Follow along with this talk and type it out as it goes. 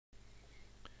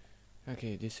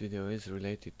Okay, this video is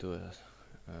related to a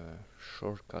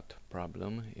shortcut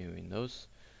problem in Windows.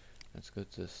 Let's go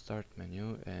to the start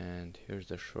menu, and here's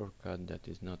the shortcut that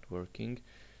is not working.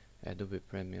 Adobe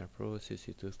Premiere Pro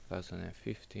CC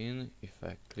 2015. If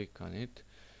I click on it,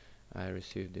 I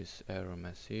receive this error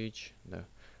message. The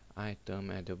item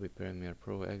Adobe Premiere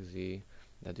Pro exe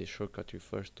that this shortcut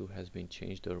refers to has been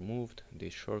changed or moved.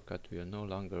 This shortcut will no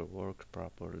longer work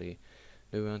properly.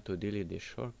 Do we want to delete this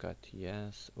shortcut?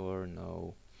 Yes or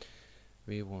no?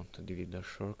 We want to delete the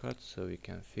shortcut so we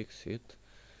can fix it.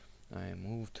 I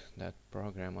moved that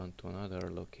program onto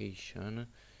another location,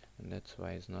 and that's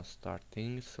why it's not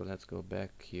starting. So let's go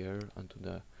back here onto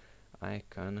the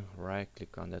icon, right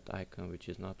click on that icon which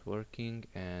is not working,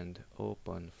 and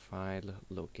open file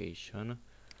location.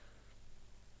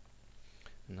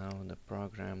 Now the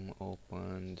program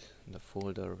opened the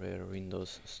folder where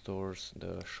Windows stores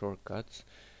the shortcuts,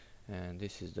 and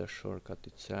this is the shortcut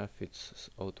itself. It's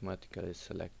automatically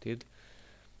selected,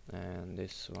 and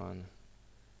this one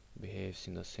behaves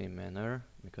in the same manner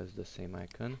because it's the same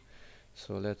icon.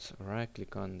 So let's right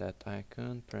click on that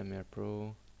icon, Premiere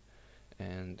Pro,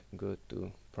 and go to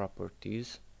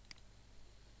Properties,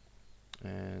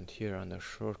 and here on the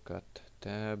shortcut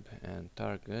tab and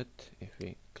target, if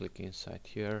we click inside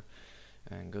here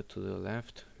and go to the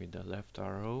left with the left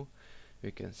arrow,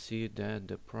 we can see that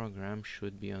the program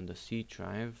should be on the C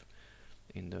drive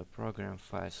in the program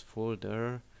files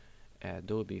folder,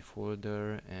 Adobe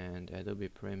folder, and Adobe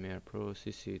Premiere Pro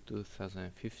CC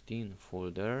 2015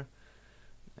 folder,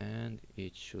 and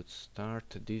it should start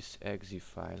this exe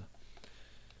file.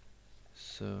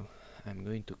 So I'm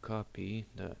going to copy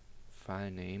the file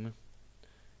name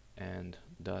and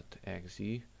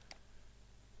 .exe,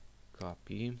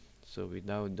 copy, so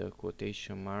without the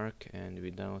quotation mark and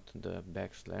without the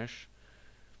backslash.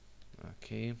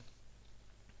 Okay,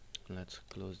 let's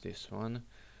close this one.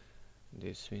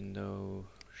 This window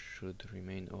should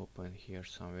remain open here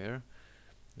somewhere.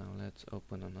 Now let's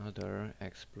open another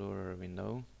Explorer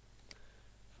window,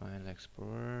 File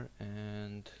Explorer,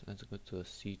 and let's go to a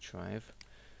C drive,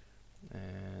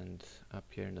 and up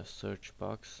here in the search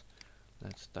box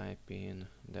let's type in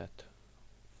that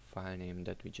file name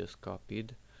that we just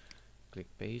copied, click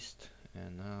paste,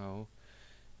 and now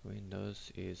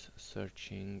Windows is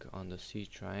searching on the C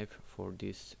drive for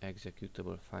this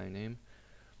executable file name,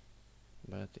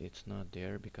 but it's not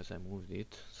there because I moved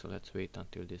it. So let's wait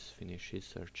until this finishes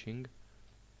searching.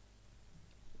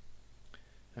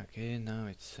 Okay, now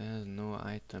it says no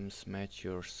items match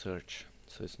your search,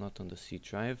 so it's not on the C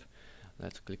drive.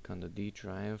 Let's click on the D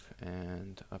drive,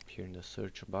 and up here in the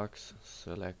search box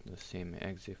select the same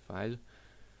exe file,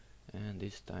 and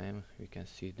this time we can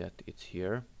see that it's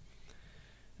here.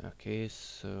 Okay,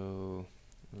 so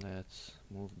let's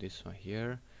move this one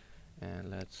here,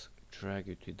 and let's drag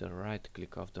it with the right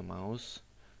click of the mouse,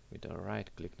 with the right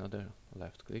click, not the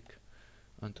left click,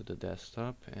 onto the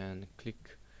desktop, and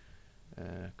click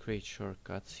create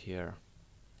shortcuts here.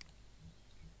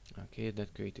 Okay,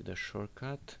 that created a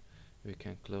shortcut. We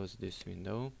can close this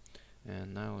window,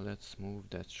 and now let's move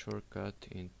that shortcut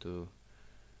into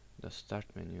the start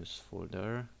menus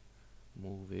folder.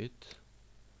 Move it.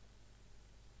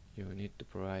 You need to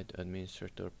provide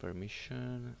administrator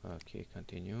permission. Okay,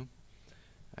 continue.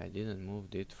 I didn't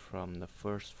move it from the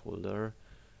first folder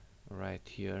right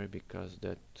here because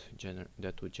that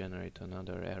would generate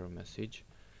another error message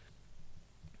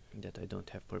that I don't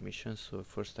have permission. So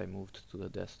first I moved to the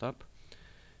desktop.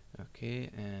 Okay,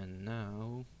 and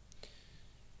now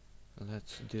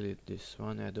let's delete this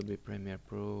one, Adobe Premiere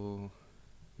Pro,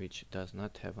 which does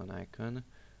not have an icon.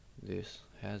 This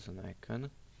has an icon.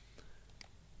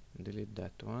 Delete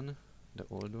that one, the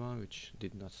old one which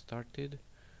did not started.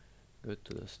 Go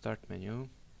to the start menu,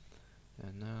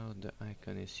 and now the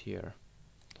icon is here,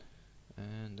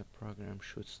 and the program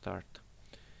should start.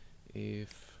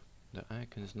 If the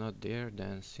icon is not there,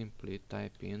 then simply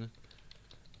type in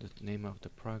the name of the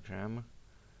program,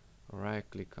 right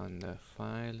click on the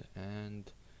file,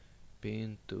 and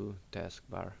pin to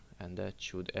taskbar, and that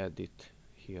should add it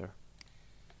here.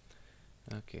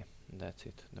 Okay, that's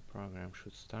it. The program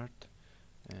should start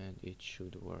and it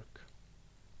should work.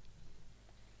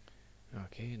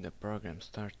 Okay, the program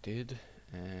started,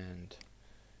 and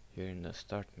here in the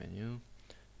start menu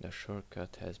the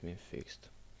shortcut has been fixed.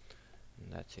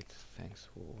 And that's it. Thanks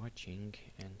for watching,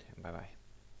 and bye bye.